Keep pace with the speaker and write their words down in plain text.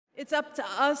It's up to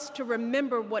us to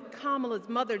remember what Kamala's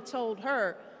mother told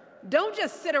her. Don't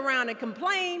just sit around and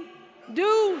complain,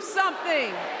 do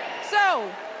something. So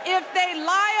if they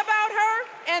lie about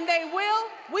her, and they will,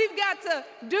 we've got to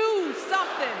do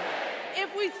something. If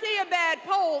we see a bad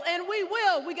poll, and we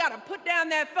will, we got to put down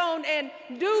that phone and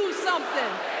do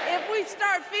something. If we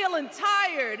start feeling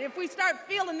tired, if we start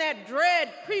feeling that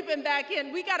dread creeping back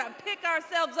in, we got to pick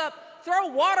ourselves up, throw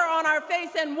water on our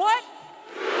face, and what?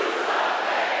 Do something.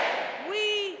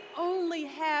 We only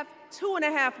have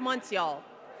 2.5 months, y'all,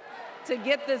 to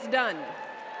get this done.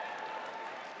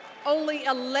 Only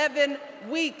 11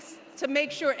 weeks to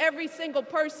make sure every single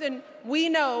person we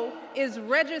know is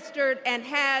registered and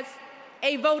has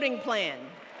a voting plan.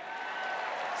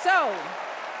 So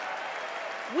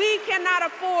we cannot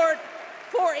afford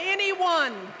for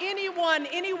anyone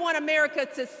America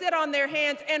to sit on their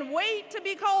hands and wait to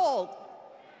be called.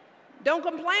 Don't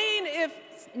complain if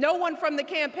no one from the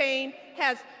campaign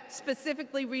has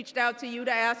specifically reached out to you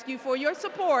to ask you for your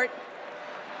support.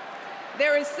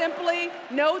 There is simply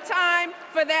no time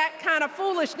for that kind of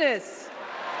foolishness.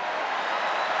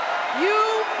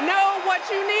 You know what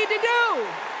you need to do.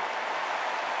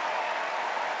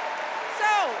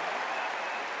 So,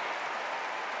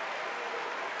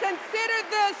 consider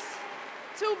this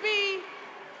to be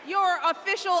your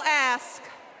official ask.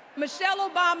 Michelle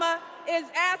Obama is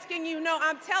asking you, no,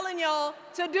 I'm telling y'all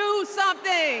to do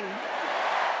something.